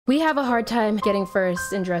We have a hard time getting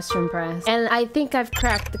first in Dress to Impress, and I think I've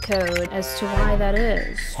cracked the code as to why that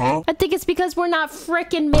is. Huh? I think it's because we're not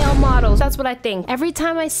freaking male models. That's what I think. Every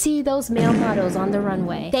time I see those male models on the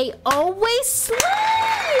runway, they always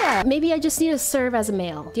slay! Maybe I just need to serve as a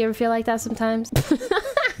male. Do you ever feel like that sometimes?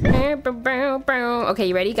 Okay,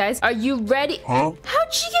 you ready, guys? Are you ready? Huh?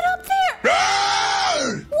 How'd she get up there?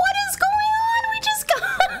 What is going on?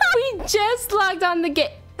 We just logged on the game.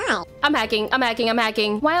 I'm hacking.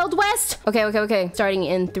 Wild West. Okay. Starting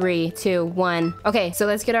in 3, 2, 1. Okay, so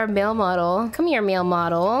let's get our male model. Come here, male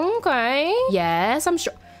model. Okay. Yes, I'm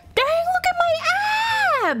sure. Dang, look at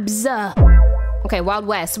my abs. Okay, Wild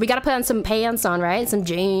West. We gotta put on some pants on, right? Some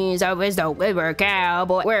jeans. We're a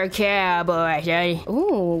cowboy. We're a cowboy.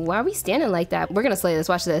 Ooh, why are we standing like that? We're gonna slay this.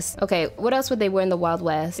 Watch this. Okay, what else would they wear in the Wild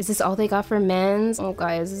West? Is this all they got for men's? Oh,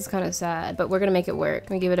 guys, this is kind of sad, but we're gonna make it work. We're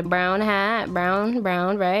gonna give it a brown hat.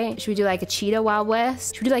 Brown, right? Should we do like a cheetah Wild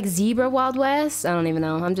West? Should we do like zebra Wild West? I don't even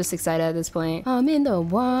know. I'm just excited at this point. I'm in the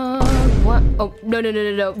wild. What? Oh,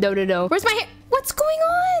 no. Where's my hair? What's going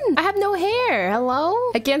on? I have no hair. Hello?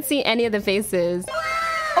 I can't see any of the faces.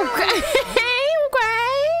 Okay.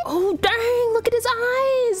 Oh, dang. Look at his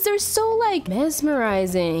eyes. They're so, like,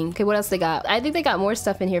 mesmerizing. Okay, what else they got? I think they got more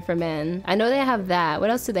stuff in here for men. I know they have that. What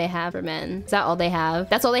else do they have for men? Is that all they have?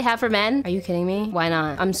 That's all they have for men? Are you kidding me? Why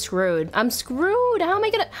not? I'm screwed. How am I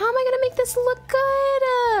gonna make this look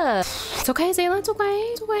good? It's okay, Zayla. It's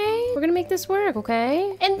okay. We're gonna make this work,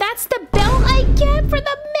 okay? And that's the belt I get for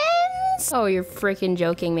the men's? Oh, you're freaking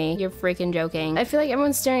joking me. You're freaking joking. I feel like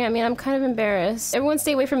everyone's staring at me and I'm kind of embarrassed. Everyone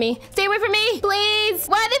stay away from me. Stay away from me, please.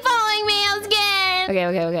 Why are they following me? I'm scared.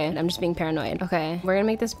 Okay. I'm just being paranoid. Okay, we're gonna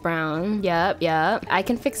make this brown. Yep. I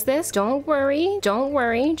can fix this. Don't worry.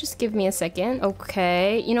 Just give me a second.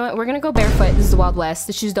 Okay, you know what? We're gonna go barefoot. This is the Wild West.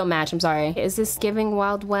 The shoes don't match. I'm sorry. Is this giving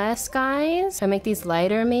Wild West, guys? Should I make these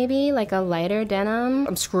lighter, maybe? Like a lighter denim?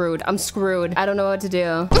 I'm screwed. I don't know what to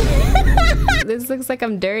do. This looks like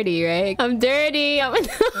I'm dirty, right? I'm dirty. I'm in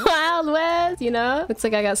the Wild West, you know? Looks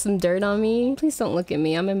like I got some dirt on me. Please don't look at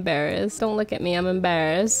me. I'm embarrassed. Don't look at me. I'm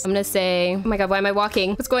embarrassed. I'm gonna say, oh my God, why am I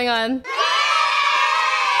walking? What's going on?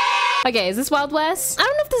 Okay, is this Wild West? I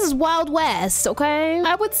don't know if this is Wild West, okay?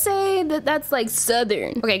 I would say that that's like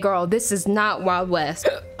Southern. Okay, girl, this is not Wild West.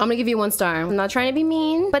 I'm gonna give you 1 star. I'm not trying to be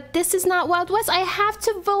mean, but this is not Wild West. I have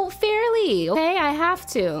to vote fairly, okay? I have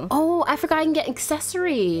to. Oh, I forgot I can get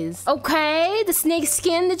accessories. Okay, the snake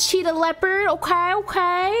skin, the cheetah leopard,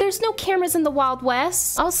 okay. There's no cameras in the Wild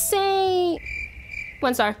West. I'll say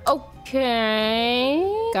 1 star. Okay.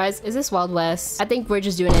 Guys, is this Wild West? I think we're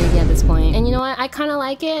just doing anything at this point. And you know what? I kind of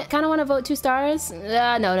like it. Kind of want to vote 2 stars.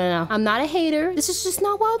 No. I'm not a hater. This is just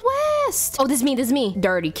not Wild West. Oh, this is me.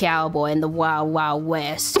 Dirty cowboy in the Wild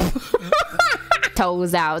West.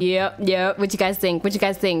 Toes out. Yep. What you guys think? What do you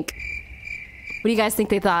guys think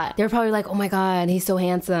they thought? They were probably like, oh my God, he's so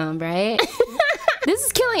handsome, right? This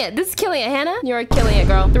is killing it, Hannah. You're killing it,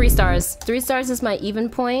 girl. 3 stars. 3 stars is my even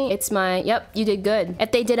point. It's my, yep, you did good.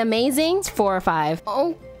 If they did amazing, it's 4 or 5.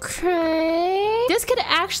 Okay. This could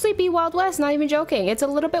actually be Wild West, not even joking. It's a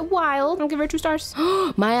little bit wild. I'll give her 2 stars.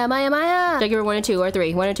 Maya. Should I give her 1 or 2 or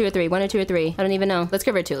 3? 1 or 2 or 3? 1 or 2 or 3? I don't even know. Let's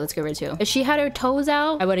give her 2. If she had her toes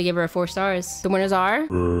out, I would have given her 4 stars. The winners are...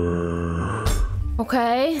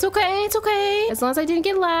 Okay. It's okay. As long as I didn't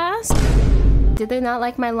get last. Did they not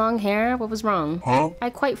like my long hair? What was wrong? Huh? I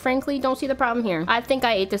quite frankly don't see the problem here. I think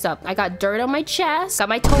I ate this up. I got dirt on my chest, got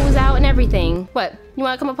my toes out and everything. What? You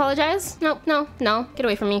wanna come apologize? No. Get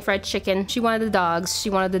away from me, fried chicken. She wanted the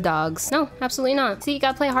dogs. No, absolutely not. See, you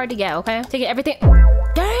gotta play hard to get, okay? Take it, everything.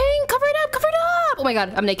 Dang, cover it up. Oh my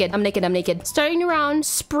God, I'm naked. Starting around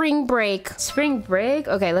spring break.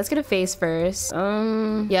 Okay, let's get a face first.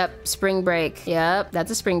 Yep, spring break. Yep,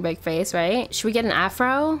 that's a spring break face, right? Should we get an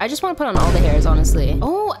afro? I just want to put on all the hairs, honestly.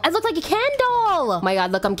 Oh, I look like a Ken doll. Oh my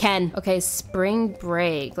God, look, I'm Ken. Okay, spring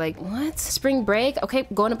break. Like, what? Spring break? Okay,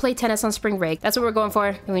 going to play tennis on spring break. That's what we're going for.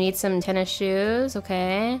 And we need some tennis shoes,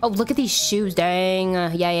 okay. Oh, look at these shoes, dang.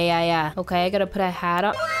 Yeah. Okay, I gotta put a hat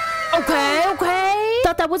on. Okay.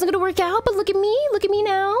 Thought that wasn't gonna work out, but look at me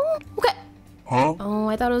now. Okay. Huh? Oh,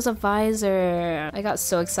 I thought it was a visor. I got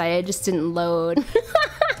so excited, it just didn't load.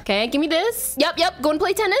 Okay, give me this. Yep, go and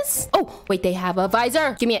play tennis. Oh, wait, they have a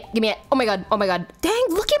visor. Give me it. Oh my god. Dang,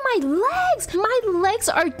 look at my legs. My legs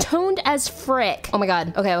are toned as frick. Oh my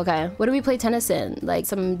god. Okay. What do we play tennis in? Like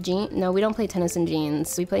some jeans? No, we don't play tennis in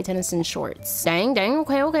jeans. We play tennis in shorts. Dang.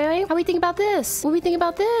 Okay. How we think about this? What do we think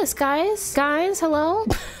about this, guys? Guys, hello?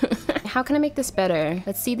 How can I make this better?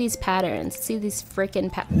 Let's see these patterns. Let's see these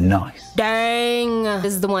freaking patterns. Nice. Dang.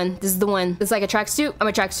 This is the one. This is the one. This is like a tracksuit. I'm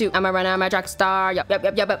a tracksuit. I'm a runner. I'm a track star.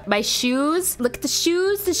 Yup. My shoes. Look at the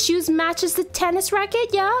shoes. The shoes matches the tennis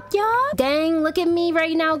racket. Yup. Dang, look at me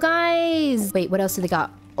right now, guys. Wait, what else do they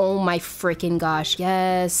got? Oh my freaking gosh.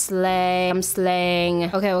 Yes, slay. I'm slaying.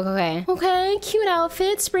 Okay, cute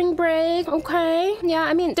outfit. Spring break. Okay. Yeah,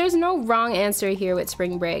 I mean, there's no wrong answer here with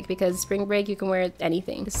spring break because spring break, you can wear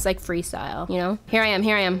anything. This is like freestyle, you know? Here I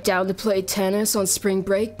am. Down to play tennis on spring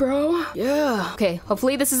break, bro? Yeah. Okay,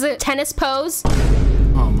 hopefully this is a tennis pose.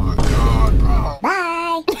 Oh my God, bro.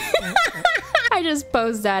 Bye. I just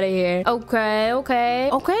posed out of here. Okay,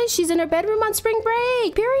 she's in her bedroom on spring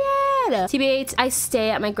break, period. TBH, I stay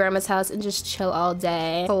at my grandma's house and just chill all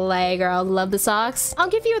day. Slay, girl. Love the socks. I'll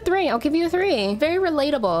give you a 3. Very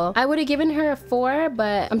relatable. I would have given her a 4,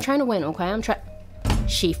 but I'm trying to win, okay?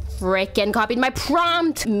 She freaking copied my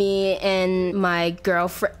prompt. Me and my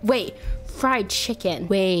girlfriend. Wait. Fried chicken.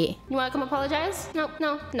 Wait. You want to come apologize? No.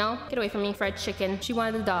 Get away from me, fried chicken. She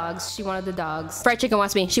wanted the dogs. Fried chicken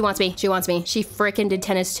wants me. She wants me. She freaking did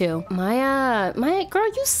tennis too. My girl,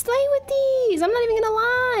 you slay with these. I'm not even gonna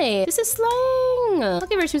lie. This is slaying. I'll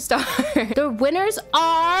give her 2 stars. The winners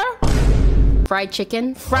are fried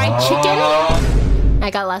chicken. I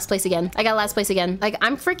got last place again. Like,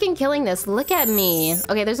 I'm freaking killing this. Look at me.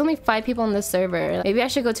 Okay, there's only 5 people on this server. Maybe I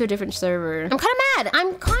should go to a different server. I'm kind of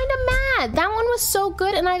mad. That one was so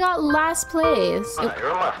good and I got last place.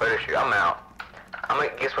 You're on my photo shoot. I'm out. I'm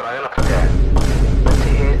like, guess what? I'm gonna put that.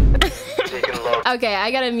 Okay,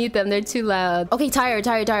 I gotta mute them. They're too loud. Okay, tired.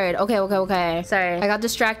 Okay. Sorry. I got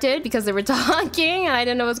distracted because they were talking and I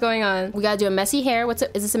didn't know what's going on. We gotta do a messy hair. Is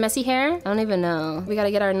this a messy hair? I don't even know. We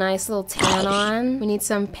gotta get our nice little tan on. We need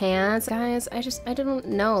some pants. Guys, I don't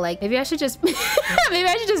know. Like, maybe I should just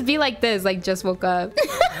be like this. Like, just woke up.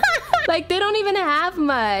 Like, they don't even have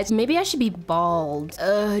much. Maybe I should be bald.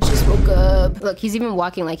 Just woke up. Look, he's even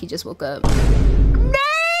walking like he just woke up.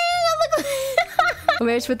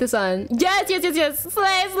 Maybe I should put this on. Yes. Slay. Look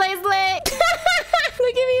at me.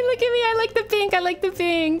 I like the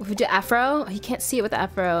pink. We do afro? Oh, you can't see it with the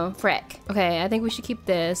afro. Frick. Okay, I think we should keep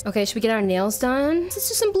this. Okay, should we get our nails done? Let's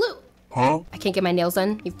do some blue. Huh? I can't get my nails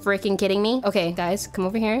done. You freaking kidding me? Okay, guys, come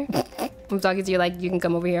over here. I'm talking to you like you can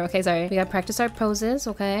come over here. Okay, sorry. We gotta practice our poses,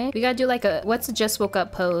 okay? We gotta do like what's a just woke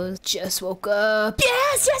up pose? Just woke up.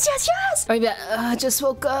 Yes! Or maybe just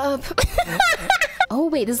woke up. Oh,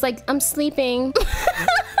 wait, this is like, I'm sleeping.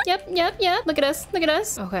 Yep. Look at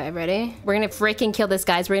us. Okay, ready? We're gonna freaking kill this,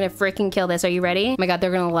 guys. We're gonna freaking kill this. Are you ready? Oh my God,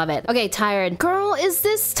 they're gonna love it. Okay, tired. Girl, is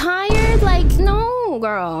this tired? Like, no,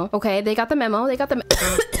 girl. Okay, they got the memo.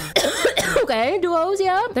 Okay, duos,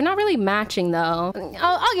 yeah. They're not really matching though.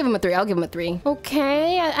 I'll give them a 3.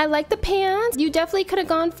 Okay, I like the pants. You definitely could have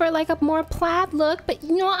gone for like a more plaid look, but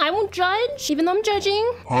you know what? I won't judge, even though I'm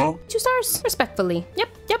judging. Huh? 2 stars, respectfully. Yep.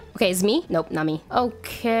 Okay, it's me? Nope, not me.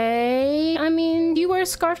 Okay, I mean, do you wear a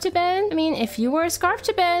scarf to bed? I mean, if you wear a scarf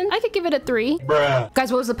to bed, I could give it a 3. Bruh.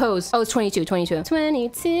 Guys, what was the pose? Oh, it's 22.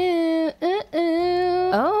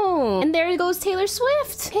 Oh, and there goes Taylor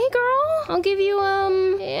Swift. Hey, girl, I'll give you,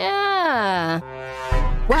 yeah.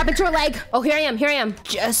 What happened to her leg? Oh, here I am.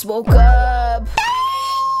 Just woke up.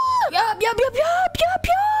 Yup.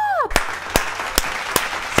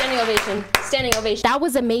 Standing ovation. That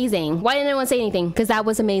was amazing. Why didn't anyone say anything? Because that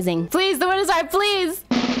was amazing. Please, the winners are, please.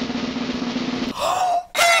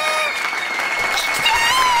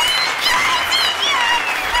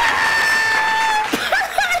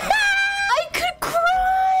 I could cry.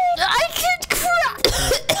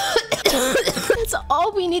 That's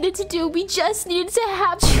all we needed to do. We just needed to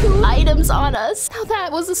have 2 items on us. Now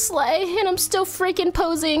that was a slay, and I'm still freaking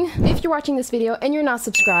posing. If you're watching this video and you're not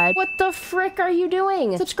subscribed, what the frick are you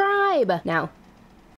doing? Subscribe now.